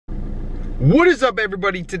What is up,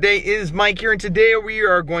 everybody? Today is Mike here, and today we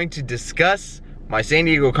are going to discuss my San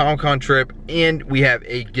Diego Comic-Con trip, and we have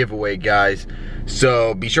a giveaway, guys.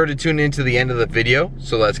 So be sure to tune in to the end of the video.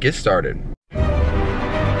 So let's get started.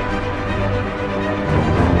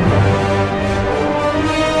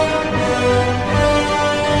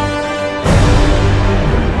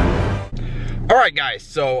 Alright guys,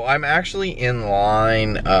 so I'm actually in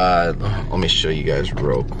line, let me show you guys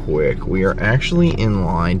real quick. We are actually in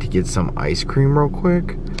line to get some ice cream real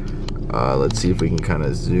quick. Let's see if we can kind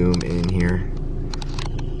of zoom in here.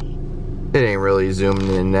 It ain't really zooming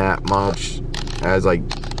in that much as I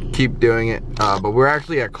keep doing it, but we're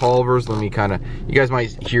actually at Culver's. Let me kind of, you guys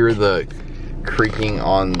might hear the creaking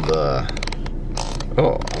on the,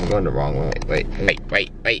 oh, I'm going the wrong way.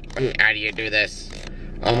 Wait, how do you do this?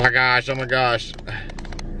 Oh my gosh, oh my gosh.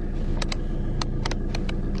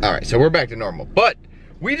 All right, so we're back to normal. But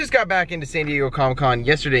we just got back into San Diego Comic-Con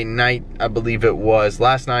yesterday night, I believe it was,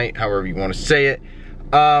 last night, however you want to say it.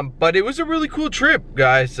 But it was a really cool trip,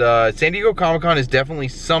 guys. San Diego Comic-Con is definitely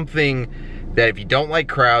something that if you don't like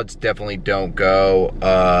crowds, definitely don't go.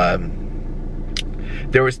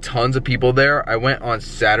 There was tons of people there. I went on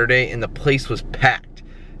Saturday and the place was packed.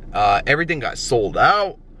 Everything got sold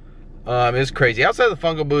out. It was crazy. Outside of the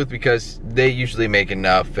Funko booth, because they usually make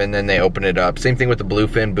enough and then they open it up. Same thing with the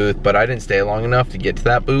Bluefin booth, but I didn't stay long enough to get to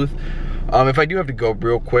that booth. If I do have to go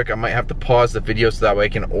real quick, I might have to pause the video so that way I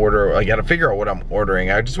can order. I gotta figure out what I'm ordering.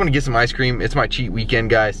 I just want to get some ice cream. It's my cheat weekend,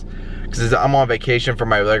 guys, because I'm on vacation from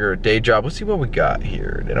my regular day job. Let's see what we got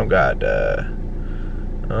here. They don't got, I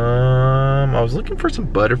was looking for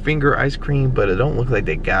some Butterfinger ice cream, but it don't look like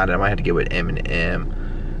they got it. I might have to get with M&M.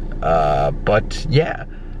 But yeah.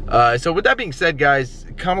 So with that being said, guys,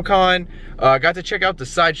 Comic-Con, got to check out the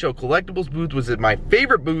Sideshow Collectibles booth. Was my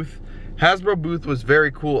favorite booth. Hasbro booth was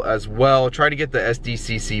very cool as well. Tried to get the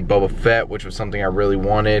SDCC Boba Fett, which was something I really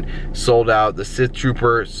wanted. Sold out. The Sith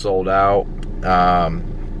Trooper sold out.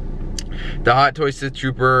 The Hot Toy Sith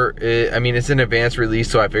Trooper, I mean, it's an advanced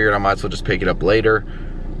release, so I figured I might as well just pick it up later.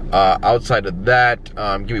 Outside of that,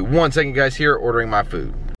 give me 1 second, guys, here, ordering my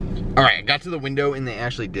food. Alright, I got to the window and they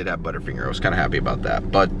actually did have Butterfinger. I was kind of happy about that.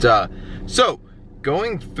 But, so,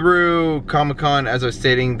 going through Comic-Con, as I was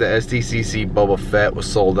stating, the SDCC Boba Fett was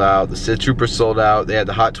sold out. The Sith Trooper sold out. They had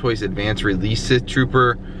the Hot Toys Advanced Release Sith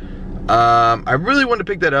Trooper. I really wanted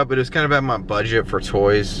to pick that up, but it was kind of at my budget for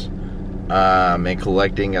toys. And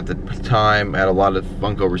collecting at the time. I had a lot of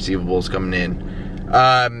Funko receivables coming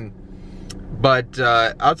in. But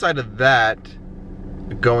outside of that,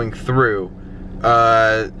 going through,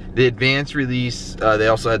 the advanced release, they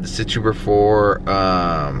also had the Sith Trooper for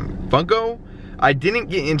Funko. I didn't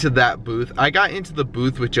get into that booth. I got into the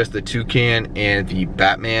booth with just the Toucan and the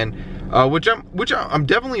Batman, which I'm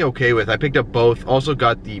definitely okay with. I picked up both. Also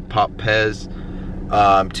got the Pop Pez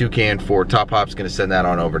Toucan for Top Pop's gonna send that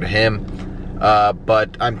on over to him.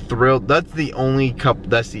 But I'm thrilled. That's the only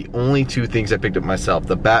two things I picked up myself.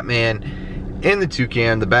 The Batman and the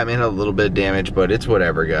Toucan. The Batman had a little bit of damage, but it's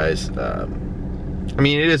whatever, guys. I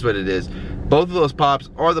mean, it is what it is. Both of those pops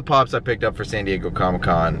are the pops I picked up for San Diego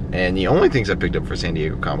Comic-Con, and the only things I picked up for San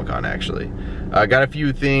Diego Comic-Con, actually. Got a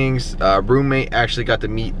few things. Roommate actually got to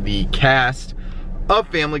meet the cast of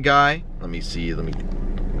Family Guy. Let me see. Let me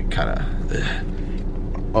kind of.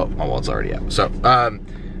 Oh, well, it's already out. So,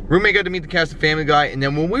 roommate got to meet the cast of Family Guy, and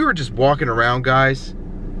then when we were just walking around, guys,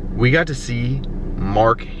 we got to see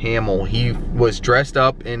Mark Hamill. He was dressed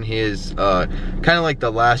up in his kind of like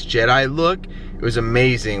the Last Jedi look. It was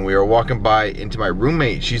amazing. We were walking by into my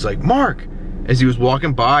roommate. She's like, Mark, as he was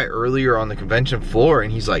walking by earlier on the convention floor,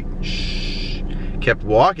 and he's like, shh, kept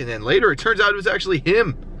walking. And later it turns out it was actually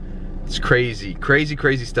him. It's crazy,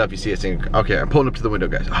 crazy stuff you see. Okay, I'm pulling up to the window,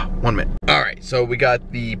 guys. Oh, 1 minute. All right, so we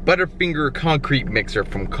got the Butterfinger concrete mixer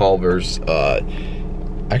from Culver's.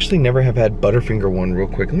 Actually never have had Butterfinger one real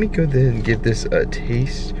quick. Let me go there and give this a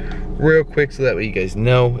taste real quick so that way you guys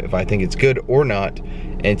know if I think it's good or not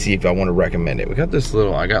and see if I want to recommend it. We got this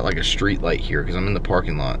little, I got like a street light here because I'm in the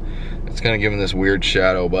parking lot. It's kind of giving this weird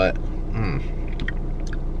shadow, but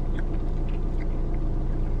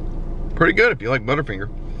pretty good if you like Butterfinger.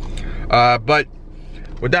 But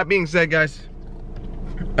with that being said, guys,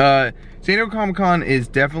 San Diego Comic-Con is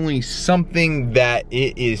definitely something that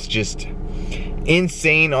it is just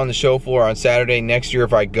insane on the show floor on Saturday. Next year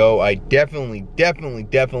if I go, I definitely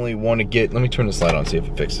want to get, let me turn this light on, see if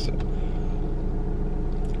it fixes it.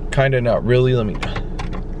 Kinda, not really. Let me,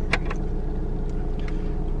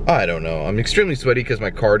 I don't know. I'm extremely sweaty because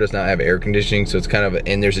my car does not have air conditioning, so it's kind of,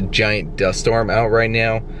 and there's a giant dust storm out right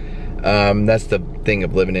now. That's the thing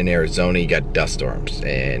of living in Arizona. You got dust storms,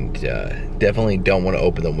 and definitely don't want to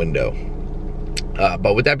open the window.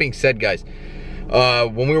 But with that being said, guys,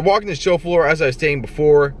 when we were walking the show floor, as I was saying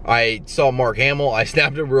before, I saw Mark Hamill. I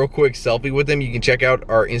snapped a real quick selfie with him. You can check out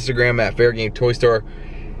our Instagram at Fair Game Toy Store,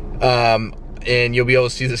 and you'll be able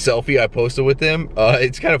to see the selfie I posted with him.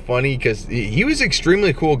 It's kind of funny because he was an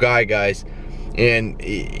extremely cool guy, guys, and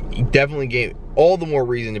he definitely gave all the more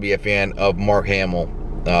reason to be a fan of Mark Hamill.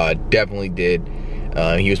 Definitely did.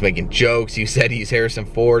 He was making jokes. He said he's Harrison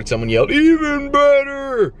Ford. Someone yelled, "Even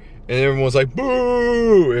better!" And everyone was like,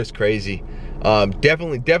 "Boo!" It's crazy.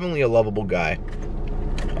 Definitely a lovable guy.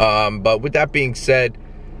 But with that being said,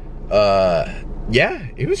 yeah,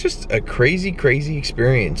 it was just a crazy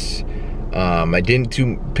experience. I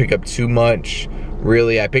didn't pick up too much,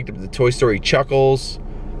 really. I picked up the Toy Story Chuckles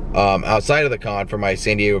outside of the con for my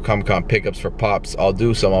San Diego Comic-Con pickups for Pops. I'll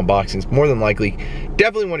do some unboxings, more than likely.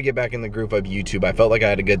 Definitely want to get back in the groove of YouTube. I felt like I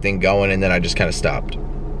had a good thing going, and then I just kind of stopped.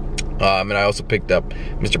 And I also picked up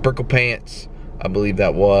Mr. Prickle Pants, I believe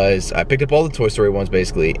that was. I picked up all the Toy Story ones,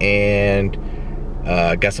 basically, and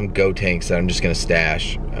got some Go Tanks that I'm just going to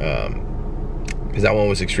stash, because that one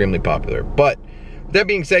was extremely popular. But that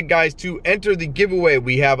being said, guys, to enter the giveaway,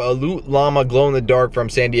 we have a Loot Llama glow-in-the-dark from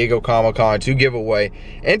San Diego Comic-Con to give away.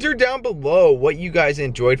 Enter down below what you guys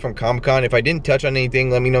enjoyed from Comic-Con. If I didn't touch on anything,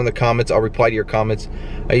 let me know in the comments. I'll reply to your comments.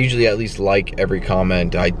 I usually at least like every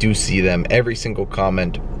comment. I do see them, every single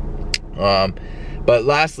comment. But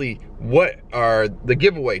lastly, what are the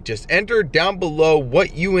giveaway? Just enter down below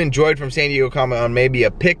what you enjoyed from San Diego Comic-Con. Maybe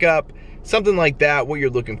a pickup, something like that, what you're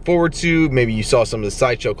looking forward to. Maybe you saw some of the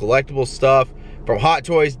Sideshow collectible stuff. From Hot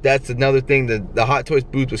Toys, that's another thing. The Hot Toys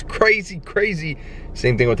booth was crazy.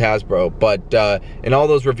 Same thing with Hasbro. But, and all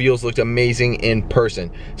those reveals looked amazing in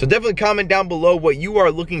person. So definitely comment down below what you are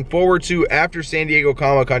looking forward to after San Diego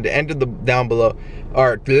Comic-Con to enter the down below,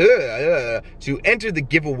 or to enter the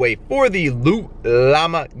giveaway for the Loot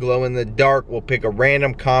Llama glow-in-the-dark. We'll pick a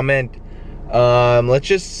random comment. Let's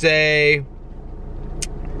just say,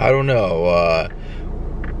 I don't know,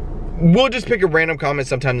 we'll just pick a random comment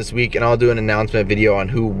sometime this week, and I'll do an announcement video on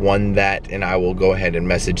who won that, and I will go ahead and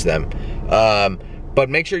message them. But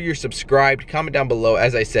make sure you're subscribed. Comment down below.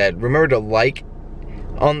 As I said, remember to like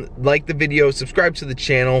the video, subscribe to the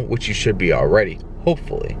channel, which you should be already,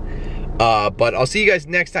 hopefully. But I'll see you guys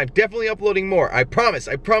next time. Definitely uploading more. I promise.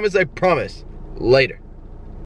 Later.